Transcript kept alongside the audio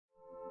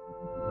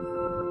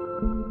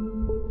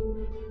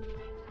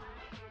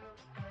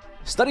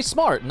Study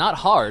smart, not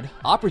hard.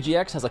 Opera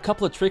GX has a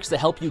couple of tricks to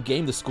help you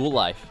game the school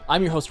life.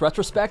 I'm your host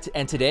Retrospect,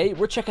 and today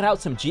we're checking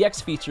out some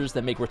GX features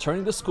that make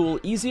returning to school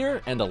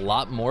easier and a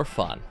lot more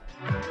fun.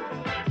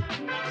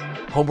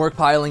 Homework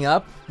piling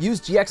up?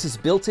 Use GX's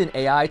built-in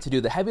AI to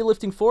do the heavy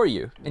lifting for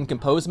you. In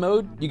Compose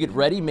mode, you get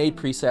ready-made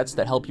presets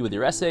that help you with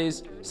your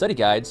essays, study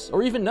guides,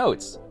 or even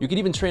notes. You can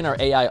even train our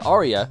AI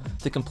ARIA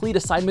to complete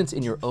assignments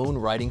in your own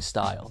writing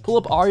style. Pull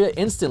up ARIA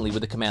instantly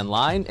with the command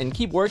line and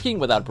keep working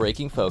without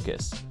breaking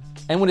focus.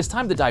 And when it's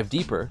time to dive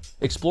deeper,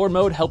 Explore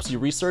mode helps you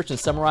research and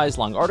summarize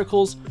long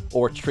articles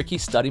or tricky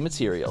study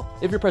material.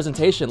 If your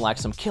presentation lacks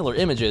some killer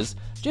images,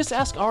 just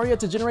ask ARIA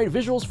to generate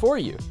visuals for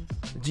you.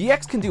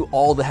 GX can do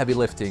all the heavy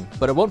lifting,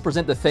 but it won't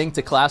present the thing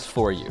to class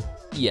for you.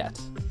 Yet.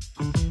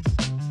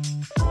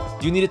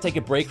 Do you need to take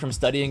a break from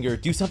studying or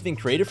do something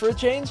creative for a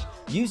change?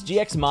 Use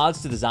GX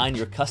mods to design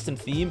your custom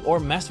theme or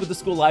mess with the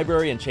school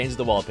library and change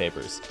the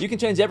wallpapers. You can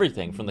change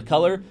everything from the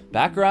color,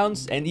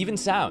 backgrounds, and even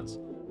sounds.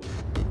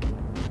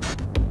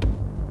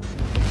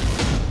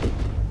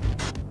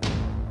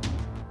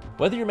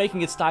 Whether you're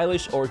making it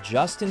stylish or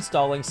just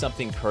installing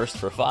something cursed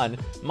for fun,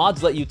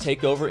 mods let you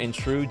take over in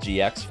true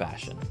GX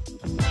fashion.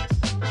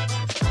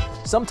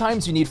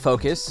 Sometimes you need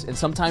focus, and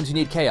sometimes you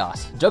need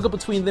chaos. Juggle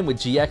between them with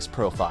GX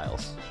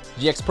profiles.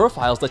 GX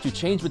profiles let you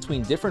change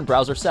between different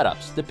browser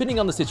setups, depending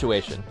on the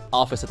situation.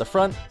 Office at the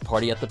front,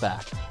 party at the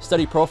back.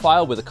 Study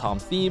profile with a calm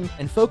theme,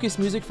 and focus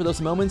music for those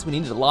moments when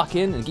you need to lock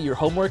in and get your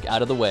homework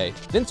out of the way.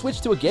 Then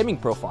switch to a gaming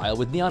profile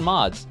with neon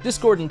mods,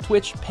 Discord and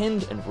Twitch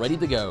pinned and ready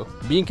to go.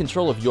 Be in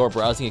control of your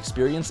browsing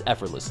experience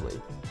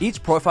effortlessly.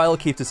 Each profile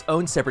keeps its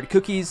own separate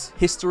cookies,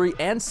 history,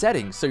 and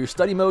settings, so your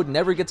study mode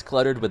never gets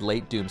cluttered with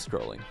late doom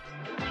scrolling.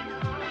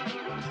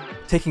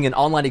 Taking an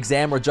online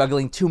exam or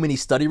juggling too many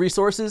study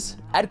resources?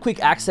 Add quick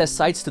access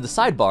sites to the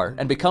sidebar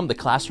and become the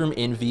classroom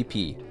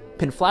MVP.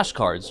 Pin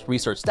flashcards,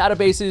 research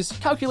databases,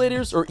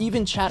 calculators, or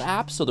even chat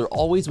apps so they're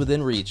always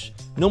within reach.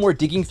 No more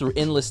digging through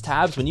endless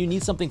tabs when you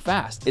need something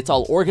fast. It's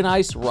all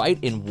organized right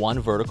in one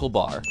vertical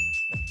bar.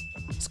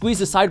 Squeeze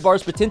the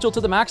sidebar's potential to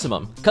the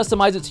maximum.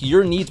 Customize it to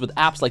your needs with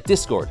apps like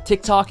Discord,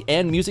 TikTok,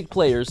 and music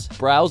players.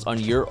 Browse on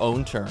your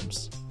own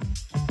terms.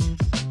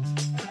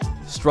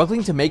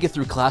 Struggling to make it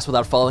through class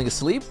without falling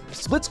asleep?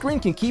 Split screen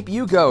can keep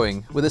you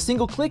going. With a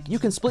single click, you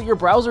can split your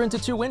browser into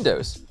two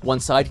windows. One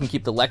side can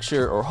keep the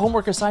lecture or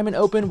homework assignment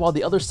open while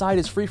the other side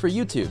is free for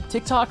YouTube,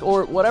 TikTok,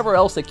 or whatever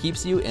else that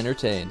keeps you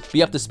entertained.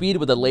 Be up to speed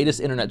with the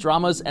latest internet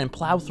dramas and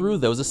plow through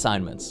those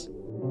assignments.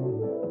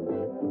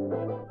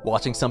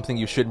 Watching something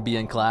you shouldn't be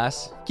in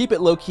class? Keep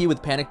it low-key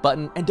with panic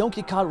button and don't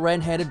get caught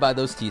red-handed by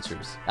those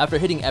teachers. After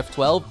hitting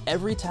F12,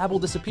 every tab will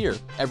disappear,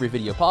 every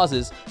video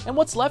pauses, and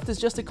what's left is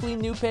just a clean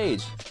new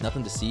page.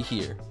 Nothing to see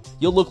here.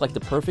 You'll look like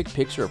the perfect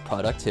picture of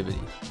productivity.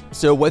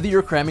 So whether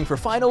you're cramming for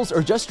finals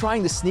or just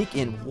trying to sneak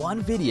in one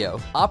video,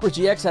 Opera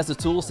GX has the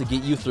tools to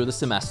get you through the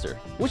semester.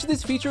 Which of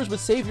these features would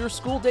save your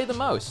school day the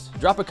most?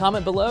 Drop a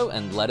comment below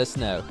and let us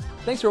know.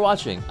 Thanks for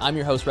watching. I'm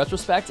your host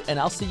Retrospect, and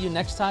I'll see you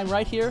next time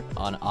right here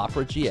on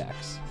Opera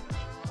GX.